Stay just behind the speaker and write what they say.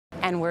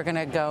And we're going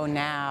to go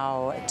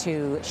now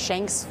to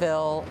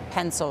Shanksville,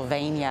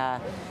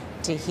 Pennsylvania,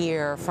 to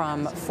hear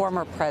from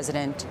former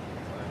President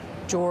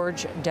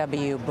George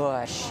W.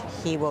 Bush.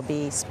 He will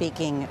be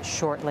speaking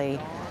shortly.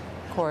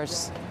 Of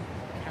course,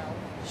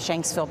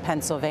 Shanksville,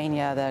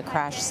 Pennsylvania, the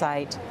crash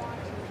site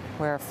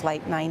where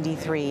Flight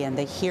 93 and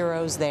the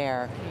heroes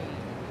there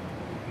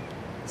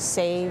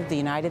saved the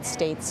United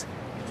States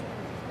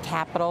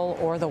Capitol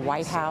or the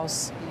White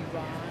House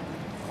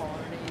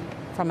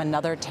from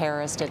another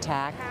terrorist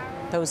attack.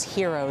 Those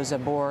heroes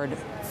aboard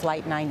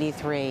Flight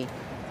 93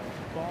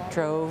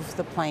 drove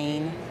the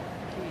plane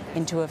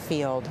into a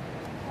field.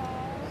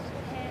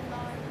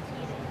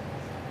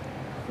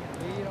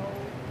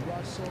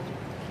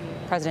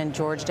 President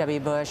George W.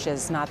 Bush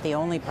is not the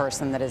only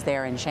person that is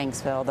there in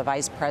Shanksville. The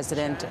Vice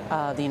President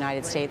of the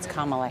United States,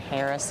 Kamala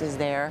Harris, is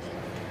there.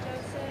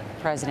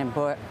 President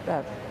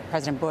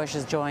Bush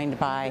is joined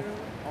by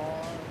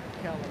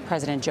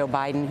President Joe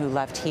Biden, who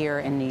left here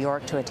in New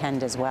York to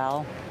attend as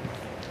well.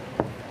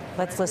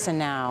 Let's listen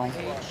now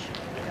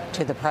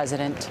to the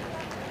president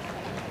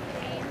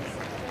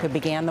who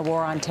began the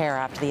war on terror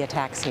after the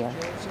attacks here.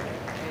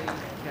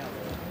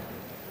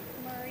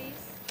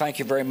 Thank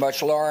you very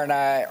much. Laura and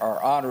I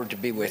are honored to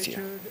be with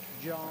you.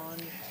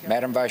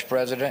 Madam Vice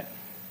President,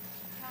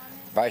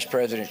 Vice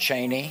President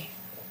Cheney,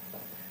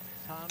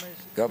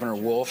 Governor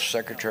Wolf,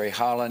 Secretary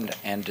Holland,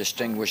 and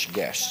distinguished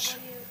guests.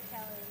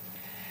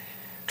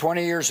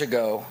 20 years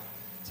ago,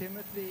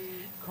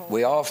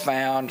 we all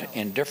found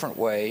in different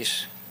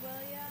ways,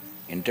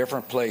 in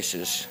different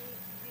places,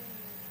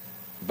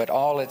 but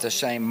all at the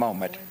same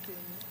moment,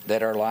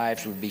 that our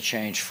lives would be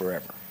changed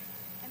forever.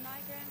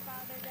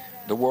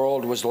 The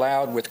world was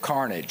loud with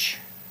carnage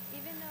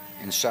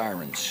and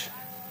sirens,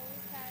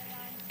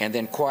 and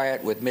then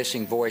quiet with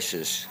missing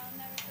voices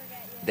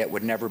that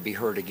would never be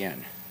heard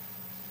again.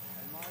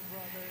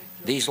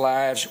 These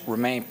lives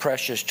remain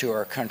precious to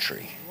our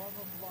country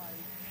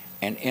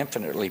and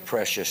infinitely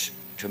precious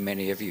to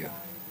many of you.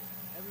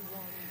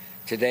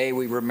 Today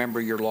we remember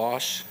your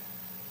loss,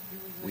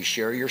 we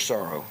share your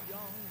sorrow,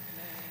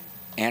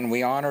 and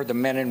we honor the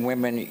men and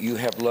women you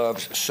have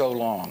loved so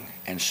long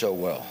and so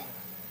well.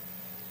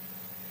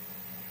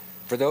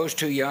 For those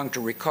too young to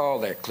recall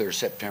that clear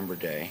September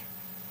day,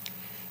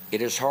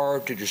 it is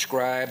hard to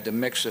describe the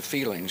mix of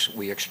feelings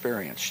we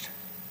experienced.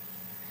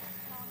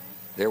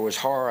 There was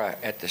horror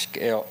at the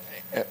scale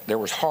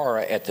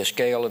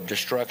of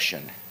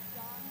destruction,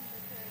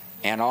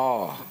 and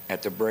awe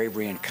at the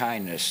bravery and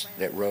kindness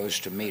that rose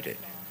to meet it.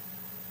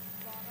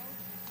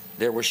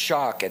 There was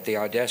shock at the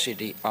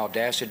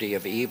audacity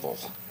of evil,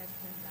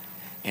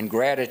 and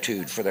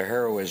gratitude for the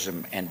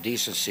heroism and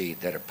decency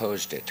that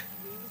opposed it.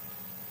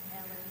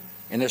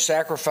 In the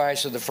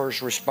sacrifice of the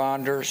first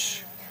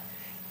responders,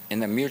 in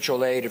the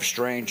mutual aid of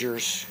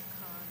strangers,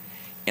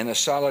 in the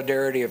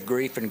solidarity of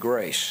grief and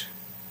grace,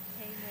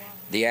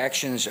 the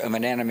actions of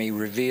an enemy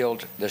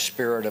revealed the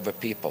spirit of a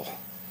people,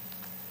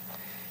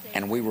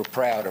 and we were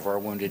proud of our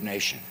wounded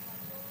nation.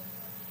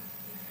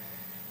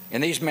 In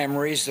these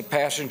memories, the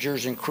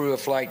passengers and crew of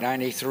Flight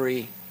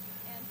 93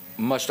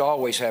 must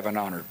always have an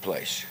honored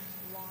place.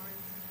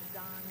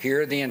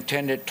 Here, the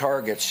intended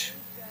targets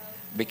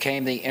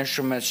became the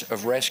instruments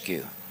of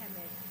rescue,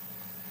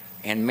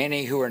 and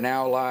many who are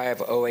now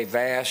alive owe a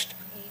vast,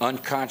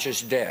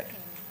 unconscious debt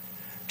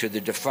to the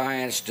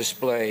defiance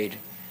displayed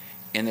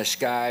in the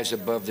skies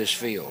above this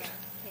field.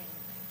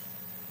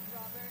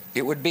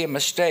 It would be a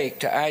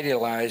mistake to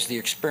idealize the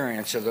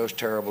experience of those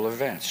terrible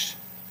events.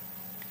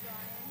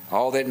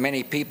 All that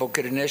many people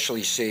could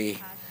initially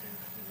see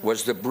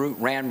was the brute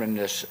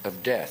randomness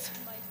of death.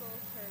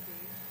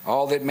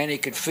 All that many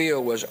could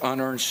feel was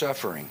unearned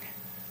suffering.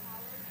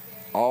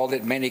 All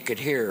that many could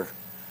hear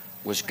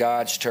was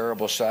God's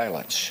terrible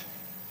silence.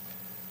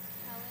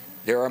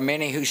 There are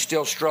many who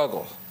still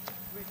struggle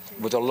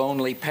with a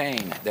lonely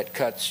pain that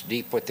cuts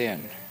deep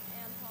within.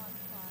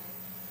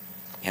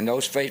 In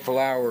those fateful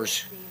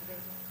hours,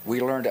 we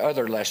learned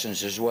other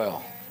lessons as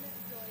well.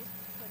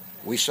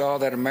 We saw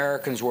that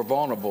Americans were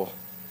vulnerable,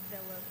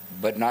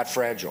 but not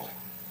fragile.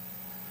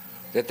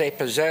 That they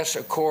possess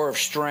a core of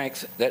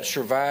strength that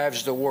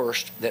survives the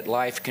worst that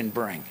life can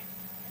bring.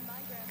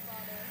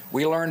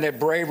 We learned that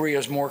bravery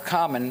is more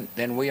common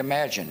than we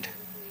imagined,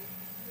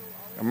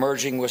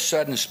 emerging with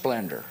sudden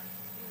splendor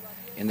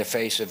in the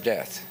face of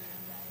death.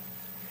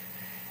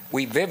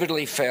 We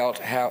vividly felt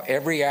how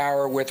every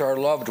hour with our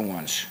loved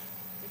ones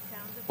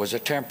was a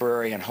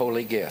temporary and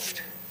holy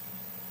gift,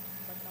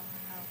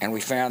 and we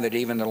found that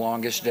even the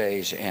longest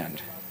days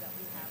end.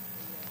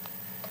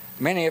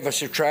 Many of us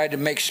have tried to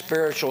make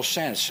spiritual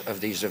sense of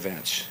these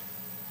events.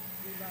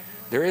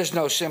 There is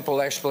no simple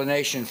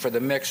explanation for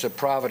the mix of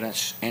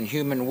providence and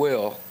human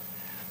will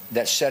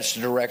that sets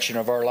the direction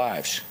of our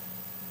lives.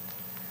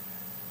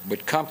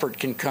 But comfort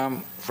can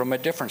come from a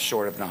different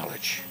sort of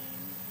knowledge.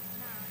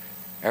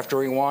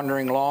 After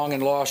wandering long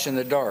and lost in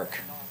the dark,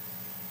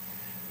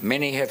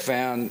 many have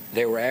found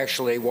they were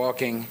actually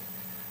walking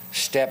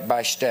step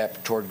by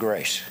step toward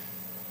grace.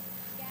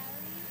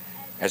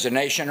 As a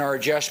nation, our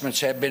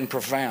adjustments have been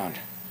profound.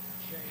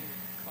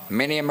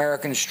 Many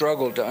Americans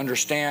struggle to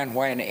understand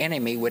why an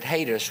enemy would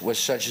hate us with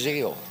such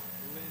zeal.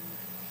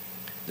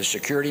 The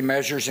security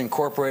measures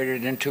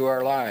incorporated into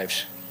our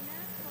lives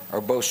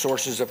are both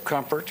sources of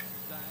comfort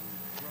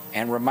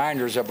and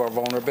reminders of our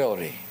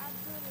vulnerability.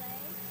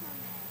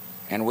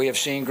 And we have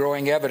seen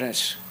growing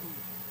evidence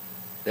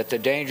that the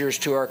dangers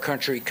to our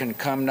country can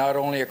come not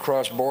only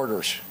across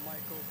borders,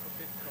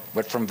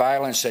 but from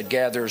violence that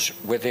gathers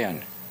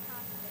within.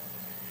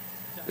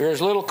 There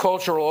is little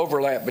cultural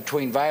overlap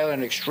between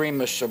violent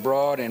extremists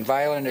abroad and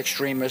violent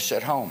extremists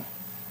at home.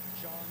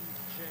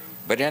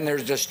 But in their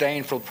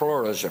disdain for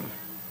pluralism,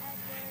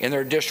 in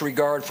their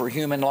disregard for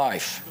human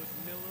life,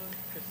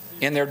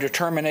 in their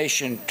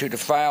determination to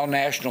defile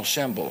national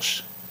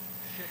symbols,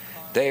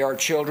 they are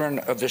children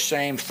of the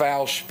same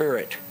foul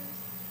spirit,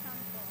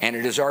 and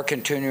it is our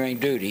continuing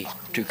duty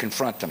to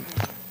confront them.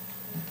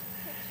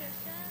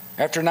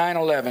 After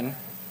 9/11,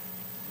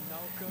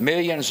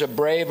 millions of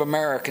brave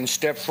Americans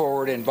stepped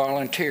forward and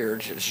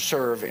volunteered to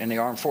serve in the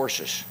armed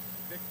forces.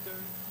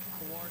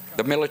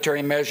 The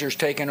military measures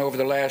taken over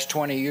the last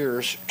 20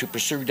 years to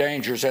pursue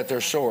dangers at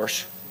their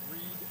source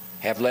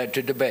have led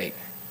to debate.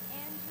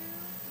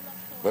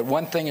 But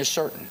one thing is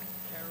certain: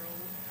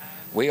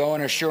 we owe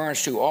an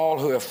assurance to all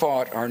who have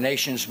fought our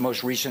nation's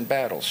most recent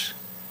battles.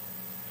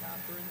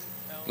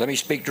 Let me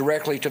speak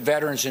directly to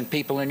veterans and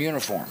people in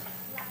uniform.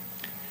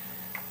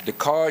 The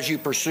cause you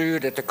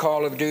pursued at the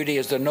call of duty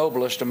is the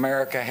noblest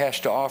America has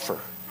to offer.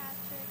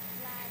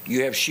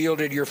 You have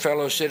shielded your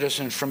fellow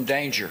citizens from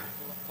danger.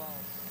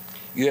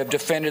 You have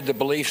defended the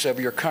beliefs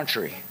of your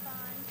country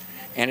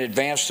and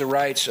advanced the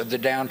rights of the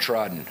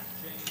downtrodden.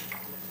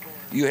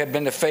 You have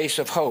been the face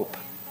of hope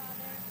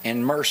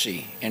and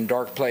mercy in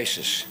dark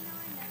places.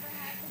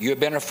 You have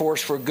been a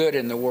force for good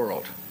in the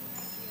world.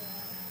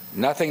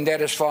 Nothing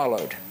that has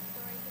followed,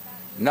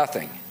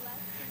 nothing,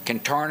 can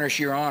tarnish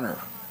your honor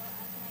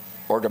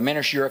or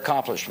diminish your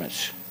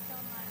accomplishments.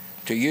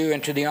 To you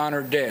and to the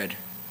honored dead,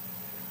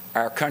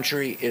 our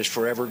country is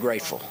forever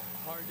grateful.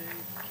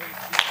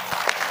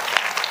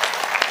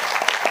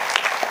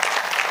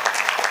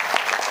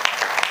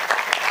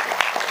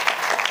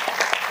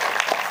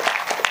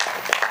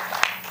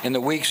 In the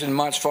weeks and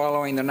months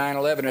following the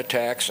 9/11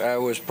 attacks, I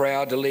was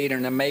proud to lead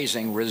an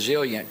amazing,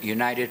 resilient,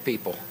 united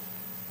people.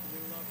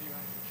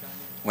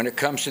 When it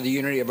comes to the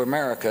unity of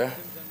America,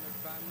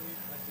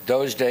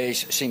 those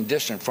days seem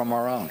distant from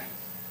our own.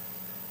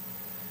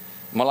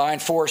 Malign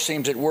force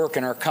seems at work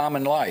in our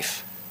common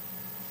life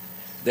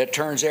that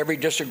turns every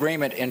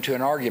disagreement into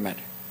an argument,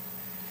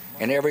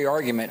 and every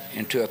argument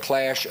into a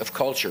clash of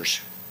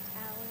cultures.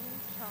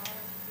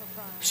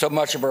 So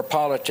much of our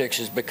politics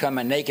has become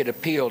a naked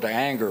appeal to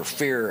anger,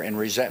 fear, and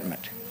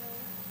resentment.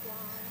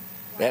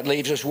 That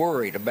leaves us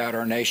worried about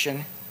our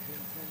nation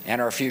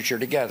and our future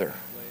together.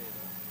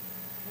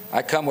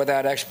 I come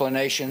without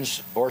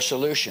explanations or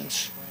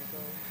solutions.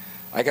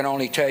 I can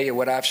only tell you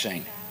what I've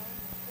seen.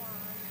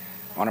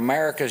 On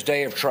America's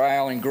day of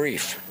trial and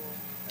grief,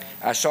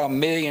 I saw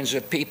millions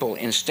of people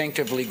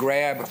instinctively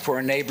grab for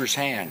a neighbor's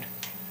hand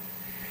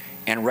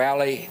and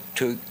rally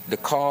to the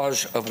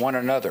cause of one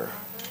another.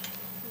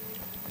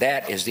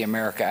 That is the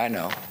America I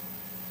know.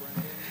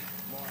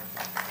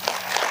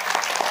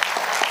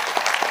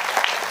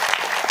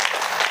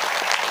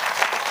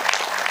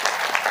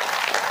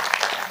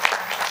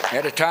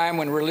 At a time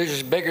when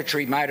religious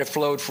bigotry might have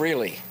flowed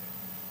freely,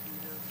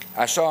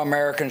 I saw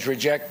Americans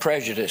reject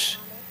prejudice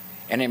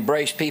and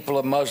embrace people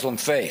of Muslim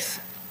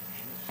faith.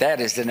 That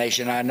is the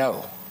nation I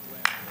know.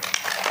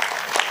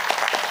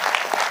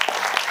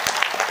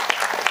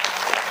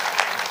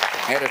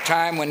 At a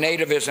time when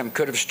nativism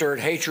could have stirred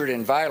hatred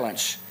and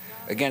violence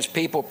against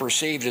people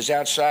perceived as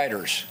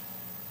outsiders,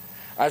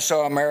 I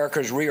saw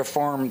Americans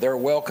reaffirm their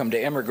welcome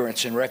to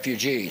immigrants and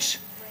refugees.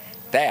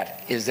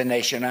 That is the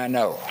nation I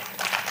know.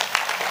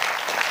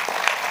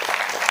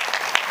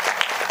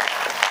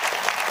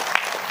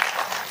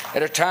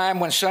 At a time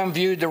when some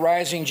viewed the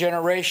rising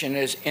generation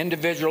as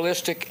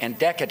individualistic and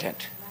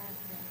decadent,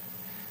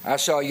 I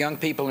saw young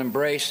people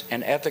embrace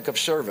an ethic of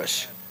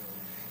service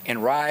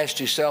and rise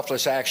to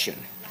selfless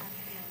action.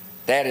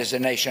 That is the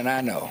nation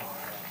I know.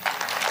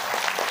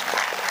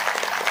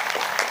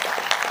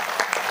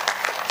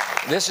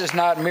 This is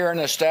not mere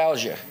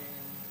nostalgia.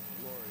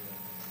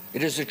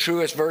 It is the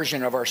truest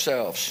version of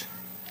ourselves.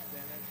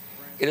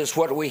 It is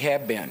what we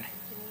have been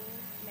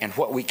and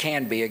what we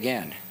can be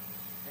again.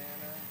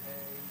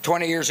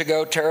 20 years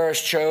ago,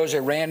 terrorists chose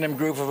a random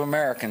group of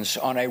Americans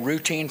on a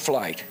routine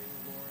flight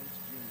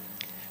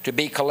to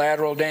be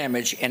collateral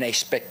damage in a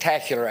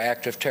spectacular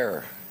act of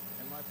terror.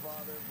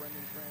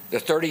 The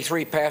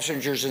 33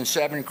 passengers and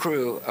 7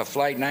 crew of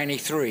Flight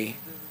 93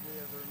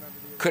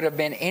 could have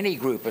been any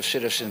group of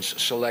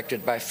citizens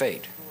selected by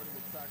fate.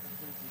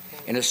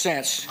 In a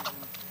sense,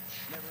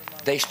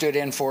 they stood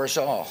in for us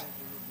all.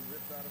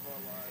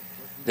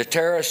 The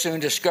terrorists soon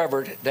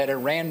discovered that a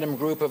random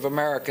group of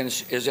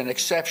Americans is an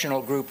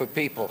exceptional group of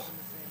people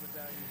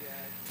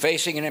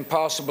facing an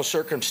impossible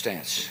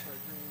circumstance.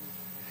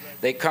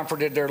 They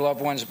comforted their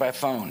loved ones by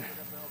phone,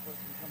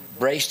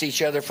 braced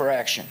each other for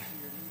action,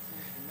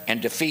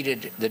 and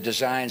defeated the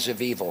designs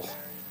of evil.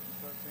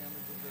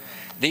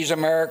 These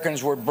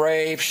Americans were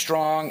brave,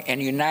 strong,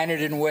 and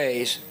united in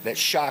ways that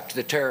shocked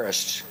the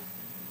terrorists,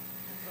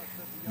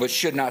 but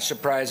should not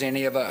surprise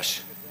any of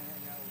us.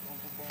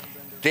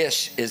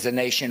 This is the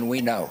nation we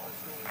know.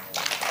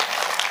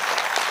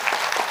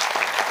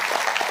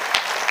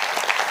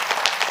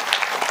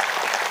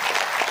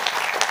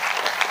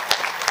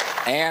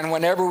 And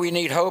whenever we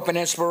need hope and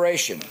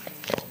inspiration,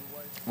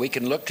 we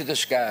can look to the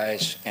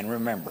skies and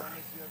remember.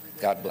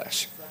 God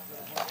bless.